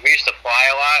bossed. We used to fly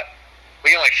a lot.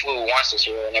 We only flew once this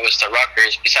year, and it was to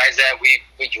Rutgers. Besides that,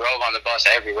 we drove on the bus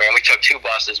everywhere, and we took 2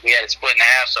 buses. We had it split in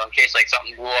half, so in case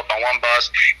something blew up on one bus,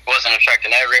 it wasn't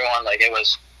affecting everyone. There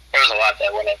was a lot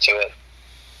that went into it.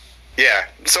 Yeah,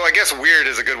 so I guess weird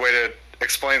is a good way to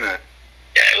explain that.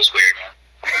 Yeah, it was weird,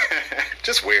 man.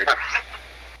 Just weird.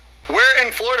 Where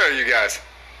in Florida are you guys?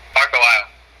 Park, Ohio.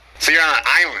 So you're on an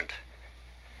island?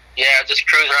 Yeah, just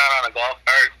cruise around on a golf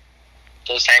cart,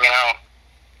 just hanging out.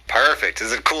 Perfect.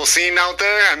 Is it a cool scene out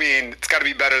there? I mean, it's got to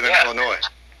be better than Illinois.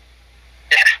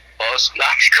 Yeah, close.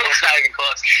 Not close, not even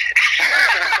close.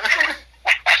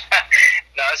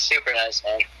 No, it's super nice,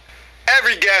 man.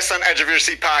 Every guest on Edge of Your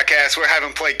Seat podcast, we're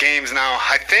having play games now.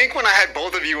 I think when I had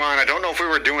both of you on, I don't know if we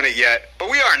were doing it yet, but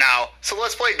we are now. So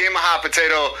let's play a game of hot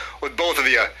potato with both of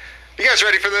you. You guys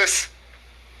ready for this?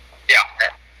 Yeah.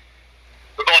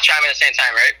 We're both chiming at the same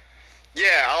time, right?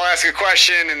 Yeah, I'll ask a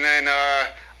question, and then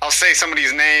I'll say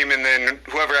somebody's name, and then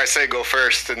whoever I say go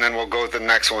first, and then we'll go with the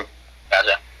next one.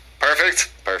 Gotcha.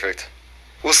 Perfect? Perfect.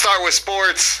 We'll start with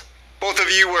sports. Both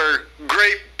of you were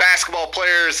great basketball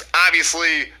players.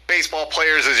 Obviously, baseball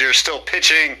players as you're still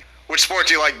pitching. Which sport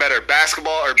do you like better,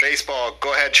 basketball or baseball?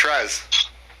 Go ahead, Trez.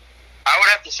 I would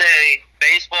have to say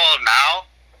baseball now.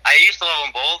 I used to love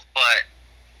them both, but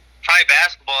probably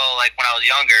basketball like when I was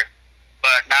younger.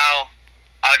 But now,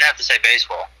 I would have to say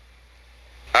baseball.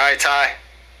 All right, Ty.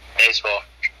 Baseball.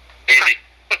 Easy.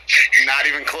 Not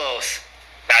even close.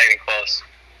 Not even close.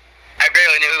 I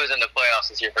barely knew who was in the playoffs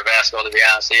this year for basketball, to be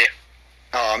honest with you.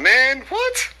 Oh, man.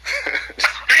 What? I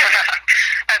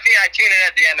mean, I tuned in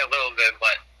at the end a little bit,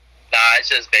 but nah, it's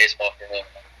just baseball for me.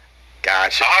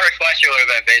 Gotcha. A harder question would have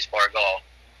been baseball or golf.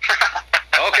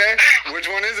 Okay. Which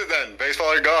one is it then?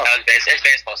 Baseball or golf? It's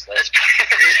baseball still.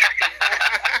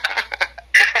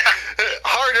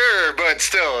 Harder, but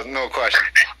still, no question.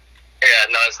 Yeah,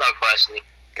 no, it's no question.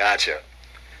 Gotcha.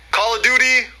 Call of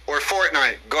Duty or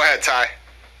Fortnite? Go ahead, Ty.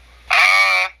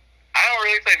 I don't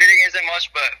really play video games that much,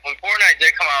 but when Fortnite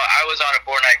did come out, I was on a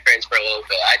Fortnite craze for a little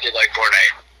bit. I did like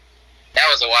Fortnite. That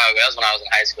was a while ago. That was when I was in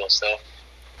high school still.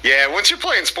 Yeah, once you're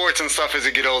playing sports and stuff as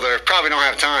you get older, probably don't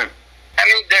have time. I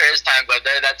mean, there is time, but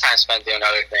that time's spent doing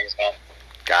other things, man.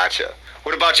 Gotcha.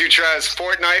 What about you, Trez?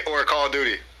 Fortnite or Call of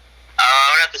Duty? I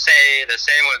would have to say the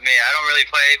same with me. I don't really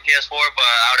play PS4, but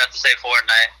I would have to say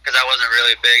Fortnite, because I wasn't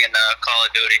really big into Call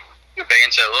of Duty. You're big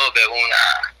into it a little bit when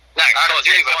not Call of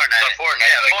Duty, but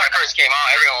Fortnite. Yeah, when it first came out,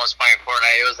 everyone was playing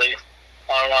Fortnite. It was like,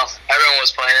 I don't know, everyone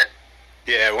was playing it.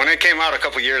 Yeah, when it came out a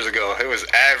couple years ago, it was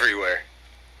everywhere.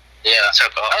 Yeah,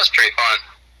 that was pretty fun.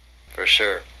 For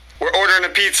sure. We're ordering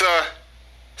a pizza,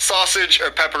 sausage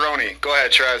or pepperoni? Go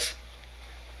ahead, Trez.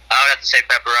 I would have to say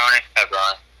pepperoni.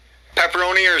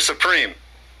 Pepperoni or Supreme?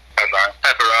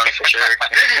 Pepperoni for sure.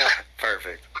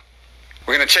 Perfect.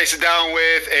 We're going to chase it down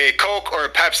with a Coke or a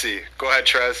Pepsi. Go ahead,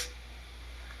 Trez.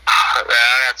 I would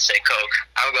have to say Coke.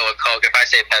 I would go with Coke. If I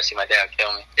say Pepsi, my dad would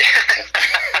kill me.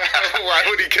 Why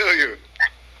would he kill you?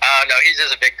 No, he's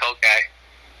just a big Coke guy.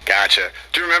 Gotcha.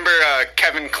 Do you remember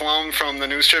Kevin Klum from the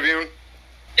News Tribune?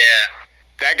 Yeah.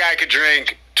 That guy could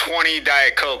drink 20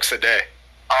 Diet Cokes a day.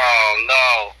 Oh,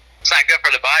 no. It's not good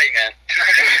for the body, man.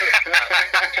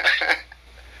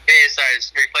 He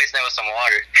starts replacing that with some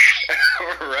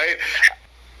water. Right?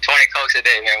 20 Cokes a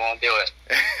day, man, won't do it.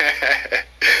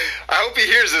 I hope he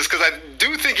hears this, because I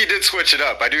do think he did switch it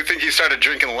up. I do think he started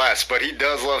drinking less, but he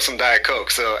does love some Diet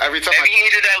Coke. So every time maybe he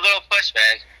needed that little push,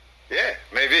 man. Yeah,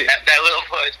 maybe. That little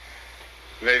push.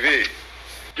 Maybe.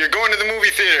 You're going to the movie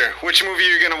theater. Which movie are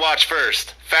you going to watch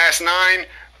first? Fast 9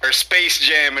 or Space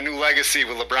Jam: A New Legacy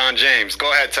with LeBron James?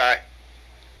 Go ahead, Ty.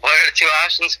 What are the two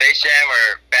options? Space Jam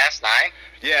or Fast 9?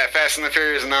 Yeah, Fast and the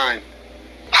Furious 9.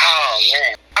 Oh,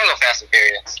 man. I'll go Fast and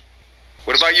Furious.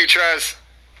 What about you, Trez?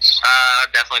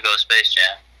 I'd definitely go Space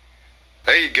Jam.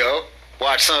 There you go.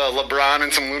 Watch LeBron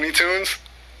and some Looney Tunes.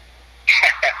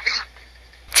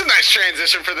 It's a nice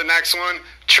transition for the next one.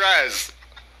 Trez,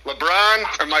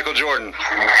 LeBron or Michael Jordan?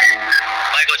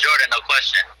 Michael Jordan, no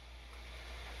question.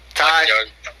 Ty?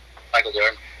 Michael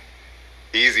Jordan.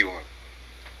 Easy one.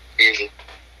 Easy.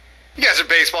 You guys are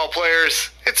baseball players.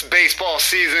 It's baseball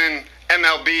season,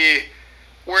 MLB.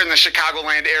 We're in the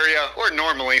Chicagoland area, or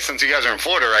normally, since you guys are in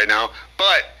Florida right now.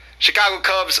 But Chicago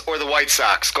Cubs or the White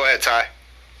Sox? Go ahead, Ty.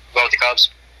 Go with the Cubs.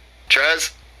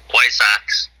 Trez? White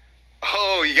Sox.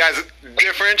 Oh, you guys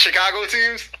different Chicago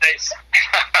teams? Nice.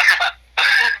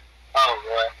 Oh,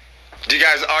 boy. Do you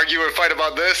guys argue or fight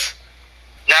about this?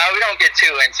 No, we don't get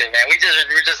too into it, man. We're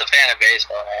just a fan of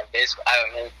baseball, man. Baseball.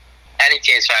 I mean, any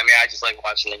team's fine. I mean, I just like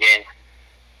watching the game.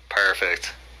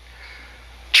 Perfect.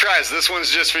 Trez, this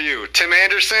one's just for you. Tim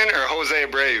Anderson or Jose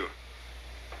Abreu?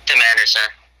 Tim Anderson.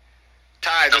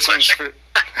 Ty, this one's for...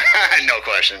 No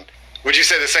question. Would you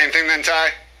say the same thing then, Ty?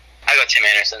 I go Tim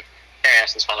Anderson. Tim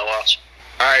Anderson's fun to watch.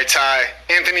 All right, Ty.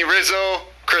 Anthony Rizzo,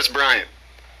 Chris Bryant.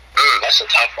 That's a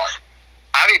tough one.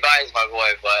 Javi Baez my boy,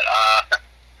 but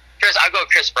I'll go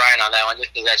Chris Bryant on that one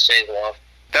just because that shades love.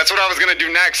 That's what I was going to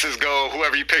do next, is go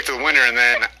whoever you pick to the winner, and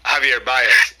then Javier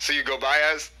Baez. So you go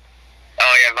Baez?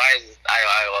 Oh, yeah, Baez.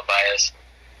 I love Baez.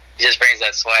 He just brings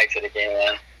that swag to the game,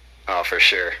 man. Oh, for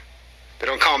sure. They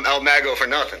don't call him El Mago for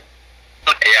nothing.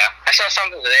 Yeah. I saw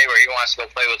something today where he wants to go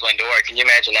play with Lindor. Can you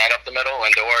imagine that up the middle,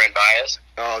 Lindor and Baez?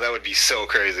 Oh, that would be so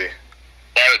crazy.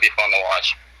 That would be fun to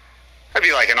watch. That'd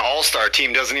be like an all-star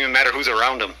team. Doesn't even matter who's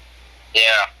around him.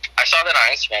 Yeah, I saw that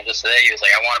on Instagram just today. He was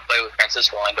like, I want to play with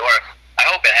Francisco Lindor. I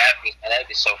hope it happens, man. That'd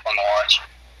be so fun to watch.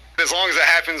 As long as it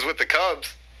happens with the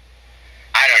Cubs.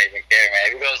 I don't even care, man.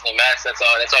 If he goes to the Mets, that's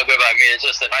all good about me. It's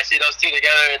just if I see those two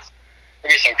together, it's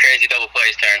gonna be some crazy double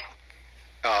plays turn.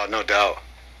 Oh, no doubt.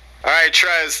 All right,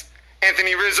 Trez.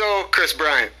 Anthony Rizzo, Chris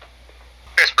Bryant.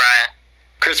 Chris Bryant.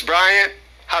 Chris Bryant,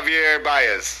 Javier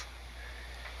Baez.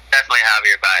 Definitely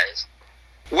Javier Baez.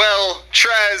 Well,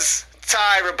 Trez,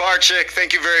 Ty Rabarchik,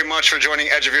 thank you very much for joining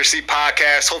Edge of Your Seat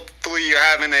podcast. Hopefully you're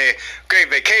having a great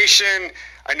vacation.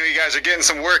 I know you guys are getting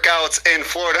some workouts in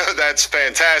Florida. That's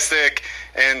fantastic.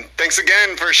 And thanks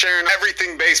again for sharing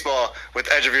everything baseball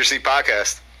with Edge of Your Seat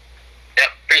podcast. Yep,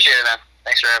 appreciate it, man.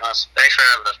 Thanks for having us,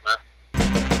 man.